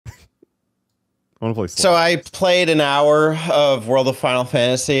I want to play So slow. I played an hour of World of Final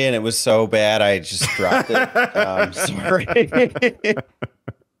Fantasy, and it was so bad I just dropped it. Sorry.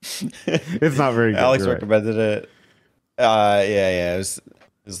 It's not very good. Alex You're right. recommended it. Yeah. It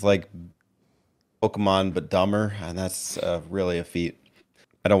was like Pokemon but dumber, and that's really a feat.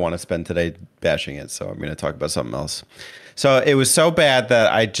 I don't want to spend today bashing it, so I'm going to talk about something else. So it was so bad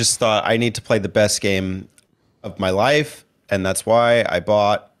that I just thought I need to play the best game of my life, and that's why I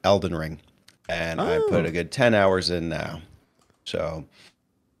bought Elden Ring, and I put a Oh, good 10 hours in now. So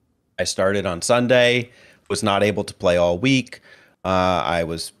I started on Sunday, was not able to play all week. I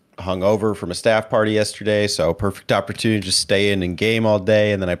was hungover from a staff party yesterday, so perfect opportunity to just stay in and game all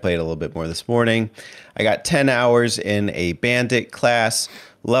day. And then I played a little bit more this morning. I got 10 hours in a bandit class,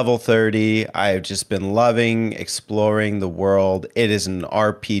 level 30. I've just been loving exploring the world. It is an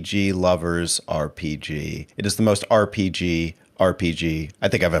RPG lover's RPG. It is the most RPG I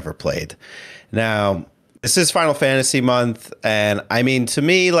think I've ever played. Now, this is Final Fantasy month, and I mean, to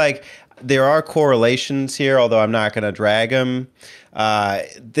me, like, there are correlations here, although I'm not going to drag them.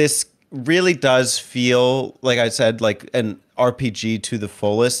 This really does feel, like I said, like an RPG to the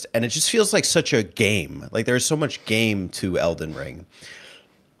fullest, and it just feels like such a game. Like, there's so much game to Elden Ring.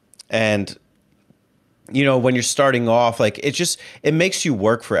 And when you're starting off, like it makes you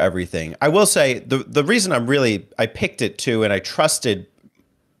work for everything. I will say the reason I picked it too, and I trusted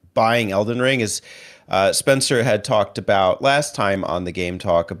buying Elden Ring is Spencer had talked about last time on the Game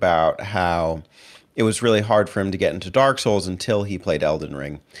Talk about how it was really hard for him to get into Dark Souls until he played Elden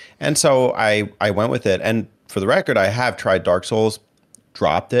Ring. And so I went with it. And for the record, I have tried Dark Souls,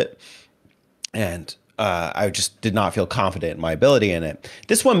 dropped it, and I just did not feel confident in my ability in it.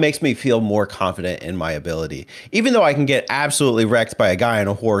 This one makes me feel more confident in my ability. Even though I can get absolutely wrecked by a guy on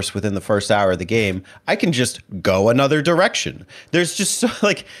a horse within the first hour of the game, I can just go another direction. There's just so,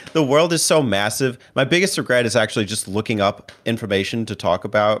 like, the world is so massive. My biggest regret is actually just looking up information to talk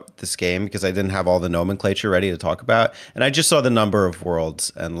about this game because I didn't have all the nomenclature ready to talk about. And I just saw the number of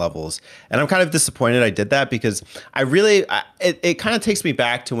worlds and levels. And I'm kind of disappointed I did that because it kind of takes me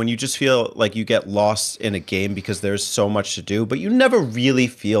back to when you just feel like you get lost in a game because there's so much to do, but you never really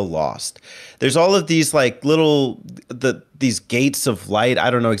feel lost. There's all of these like these gates of light. I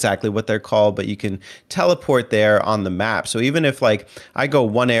don't know exactly what they're called, but you can teleport there on the map. So even if like I go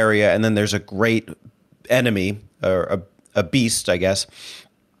one area and then there's a great enemy or a beast, I guess,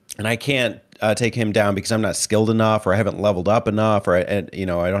 and I can't take him down because I'm not skilled enough or I haven't leveled up enough or I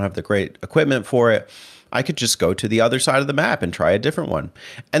don't have the great equipment for it. I could just go to the other side of the map and try a different one.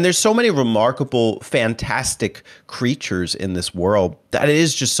 And there's so many remarkable, fantastic creatures in this world that it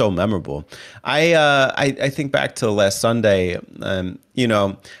is just so memorable. I think back to last Sunday.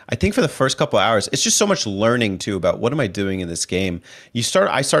 I think for the first couple of hours, it's just so much learning too about what am I doing in this game.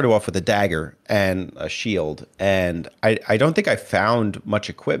 I started off with a dagger and a shield, and I don't think I found much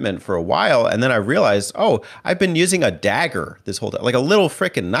equipment for a while. And then I realized, oh, I've been using a dagger this whole time, like a little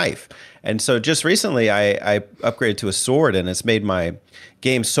freaking knife. And so just recently I upgraded to a sword, and it's made my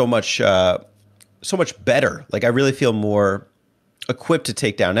game so much better. Like I really feel more equipped to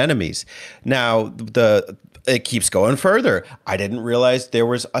take down enemies. Now it keeps going further. I didn't realize there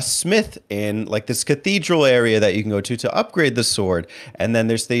was a smith in like this cathedral area that you can go to upgrade the sword. And then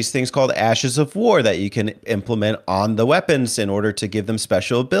there's these things called ashes of war that you can implement on the weapons in order to give them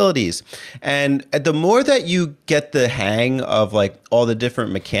special abilities. And the more that you get the hang of like all the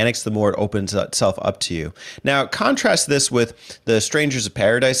different mechanics, the more it opens itself up to you. Now, contrast this with the Strangers of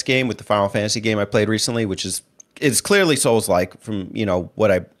Paradise game, with the Final Fantasy game I played recently, which is clearly Souls-like from,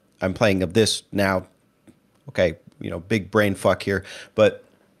 what I'm playing of this now. Okay, big brain fuck here. But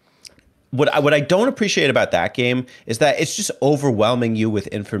what I don't appreciate about that game is that it's just overwhelming you with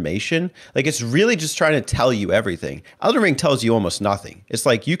information. Like it's really just trying to tell you everything. Elden Ring tells you almost nothing. It's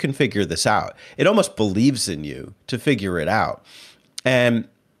like you can figure this out. It almost believes in you to figure it out. And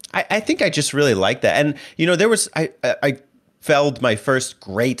I think I just really like that. And there was I felled my first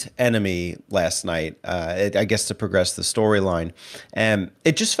great enemy last night, I guess to progress the storyline. And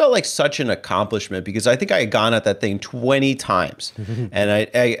it just felt like such an accomplishment because I think I had gone at that thing 20 times. And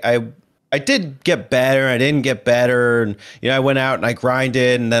I did get better. I didn't get better. And, I went out and I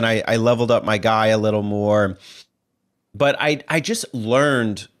grinded and then I leveled up my guy a little more. But I just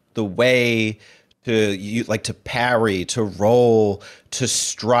learned the way to parry, to roll, to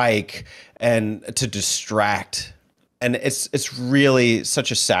strike, and to distract. And it's really such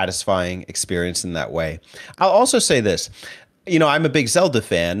a satisfying experience in that way. I'll also say this. I'm a big Zelda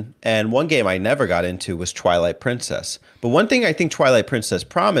fan, and one game I never got into was Twilight Princess. But one thing I think Twilight Princess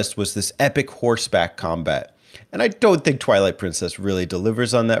promised was this epic horseback combat. And I don't think Twilight Princess really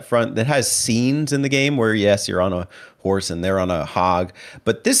delivers on that front. That has scenes in the game where, yes, you're on a horse and they're on a hog.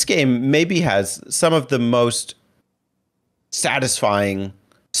 But this game maybe has some of the most satisfying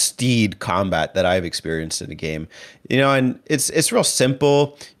steed combat that I've experienced in a game. And it's real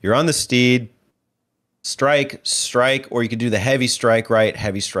simple. You're on the steed, strike, or you could do the heavy strike right,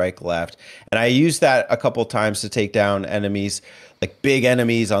 heavy strike left. And I used that a couple times to take down enemies, like big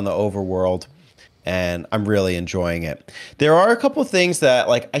enemies on the overworld. And I'm really enjoying it. There are a couple things that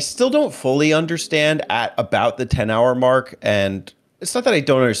I still don't fully understand at about the 10-hour mark. And it's not that I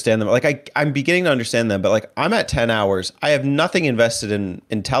don't understand them. I'm beginning to understand them, but I'm at 10 hours. I have nothing invested in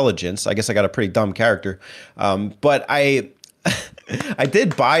intelligence. I guess I got a pretty dumb character. But I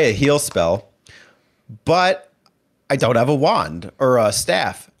did buy a heal spell, but I don't have a wand or a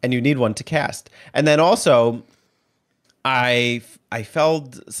staff, and you need one to cast. And then also I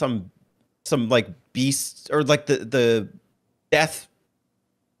felled some beasts, or the death.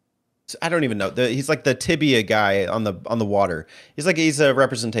 I don't even know. He's like the tibia guy on the water. He's a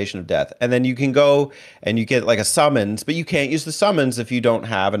representation of death. And then you can go and you get a summons, but you can't use the summons if you don't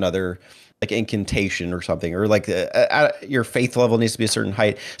have another incantation or something, or your faith level needs to be a certain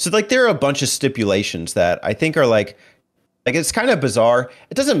height. So there are a bunch of stipulations that I think are it's kind of bizarre.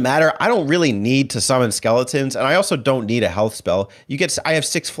 It doesn't matter. I don't really need to summon skeletons, and I also don't need a health spell. I have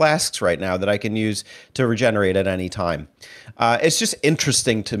 6 flasks right now that I can use to regenerate at any time. It's just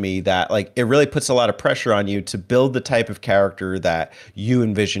interesting to me that it really puts a lot of pressure on you to build the type of character that you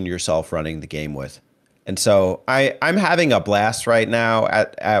envision yourself running the game with. And so I'm having a blast right now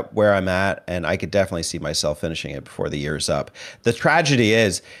at where I'm at, and I could definitely see myself finishing it before the year's up. The tragedy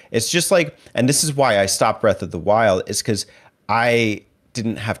is, it's just and this is why I stopped Breath of the Wild, is because I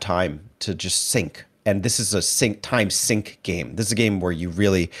didn't have time to just sync. And this is a time sync game. This is a game where you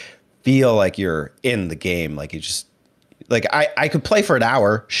really feel like you're in the game. I could play for an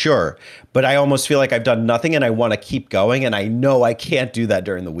hour, sure, but I almost feel like I've done nothing and I want to keep going, and I know I can't do that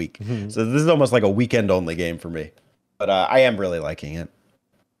during the week. Mm-hmm. So this is almost like a weekend-only game for me. But I am really liking it.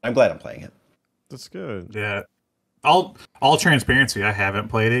 I'm glad I'm playing it. That's good. Yeah. All transparency, I haven't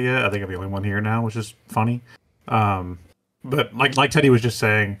played it yet. I think I'm the only one here now, which is funny. But like Teddy was just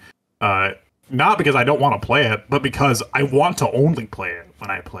saying, not because I don't want to play it, but because I want to only play it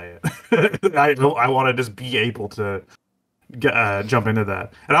when I play it. I want to just be able to jump into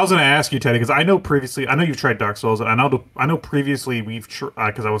that. And I was going to ask you, Teddy, because I know you've tried Dark Souls, and I know previously we've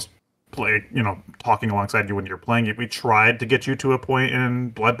because I was talking alongside you when you were playing it, we tried to get you to a point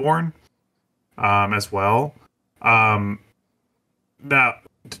in Bloodborne as well. Now,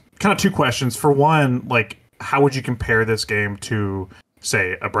 kind of 2 questions. For one, how would you compare this game to,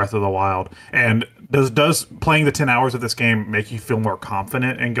 say, a Breath of the Wild? And does playing the 10 hours of this game make you feel more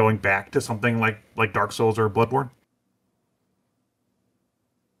confident in going back to something like Dark Souls or Bloodborne?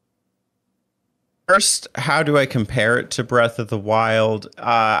 First, how do I compare it to Breath of the Wild?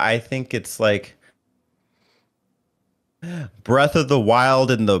 I think it's Breath of the Wild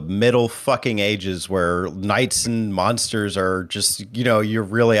in the middle fucking ages, where knights and monsters are just, you're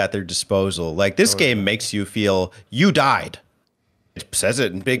really at their disposal. This game makes you feel you died. It says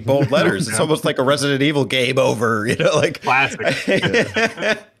it in big bold letters. It's almost like a Resident Evil game over, classic.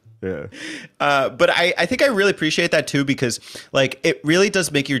 Yeah. But I think I really appreciate that too, because it really does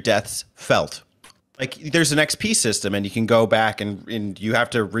make your deaths felt. There's an XP system, and you can go back and you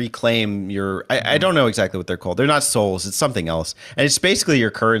have to reclaim your. I don't know exactly what they're called. They're not souls. It's something else, and it's basically your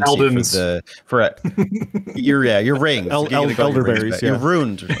currency for your rings. Elderberries. Your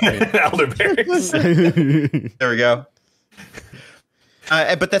runes. Elderberries. There we go.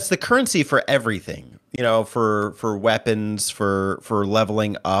 But that's the currency for everything. For weapons, for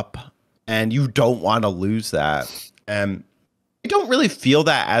leveling up, and you don't want to lose that. I don't really feel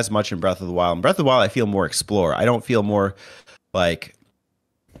that as much in Breath of the Wild. In Breath of the Wild, I feel more explore. I don't feel more like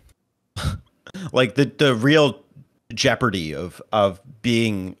the real jeopardy of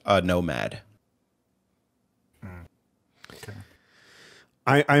being a nomad. Okay.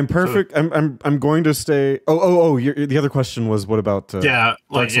 I'm perfect. I'm going to stay. The other question was, what about do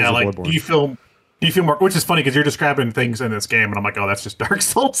you feel more, which is funny because you're describing things in this game and I'm like, oh, that's just Dark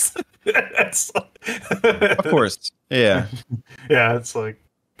Souls. Of course. Yeah. Yeah, it's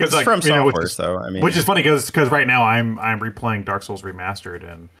because from software, so which is funny because right now I'm replaying Dark Souls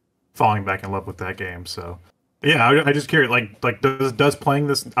Remastered and falling back in love with that game. So yeah, I just curious, does playing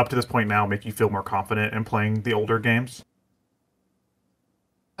this up to this point now make you feel more confident in playing the older games?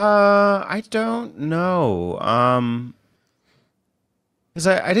 I don't know. Because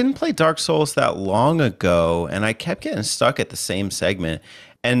I didn't play Dark Souls that long ago, and I kept getting stuck at the same segment.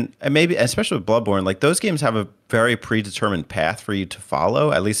 And maybe, especially with Bloodborne, like those games have a very predetermined path for you to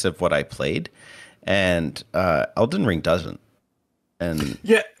follow, at least of what I played. And Elden Ring doesn't. And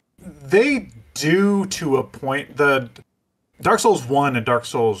yeah, they do to a point. The Dark Souls 1 and Dark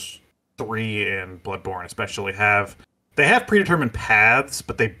Souls 3 and Bloodborne especially have predetermined paths,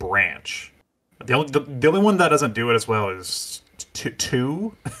 but they branch. The only one that doesn't do it as well is 2.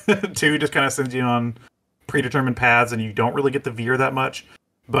 2 just kind of sends you on predetermined paths, and you don't really get to veer that much.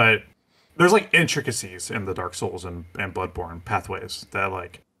 But there's like intricacies in the Dark Souls and Bloodborne pathways that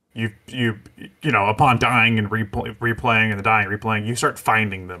like you know, upon dying and replaying and the dying and replaying, you start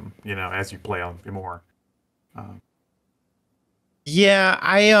finding them, you know, as you play on more. yeah,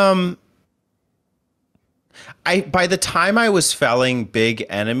 I by the time I was felling big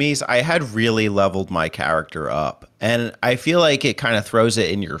enemies, I had really leveled my character up. And I feel like it kind of throws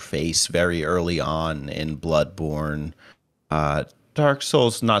it in your face very early on in Bloodborne. Dark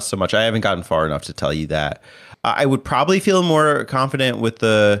Souls, not so much. I haven't gotten far enough to tell you that. I would probably feel more confident with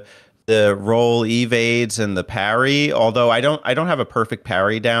the roll evades and the parry, although I don't have a perfect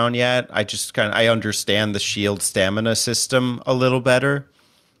parry down yet. I understand the shield stamina system a little better.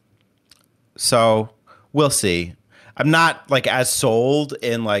 So we'll see. I'm not like as sold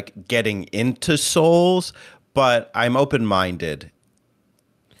in like getting into Souls, but I'm open-minded.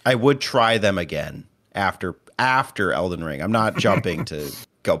 I would try them again after Elden Ring. I'm not jumping to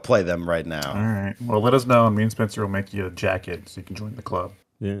go play them right now. All right. Well, let us know, and me and Spencer will make you a jacket so you can join the club.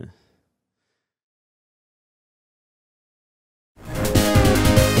 Yeah.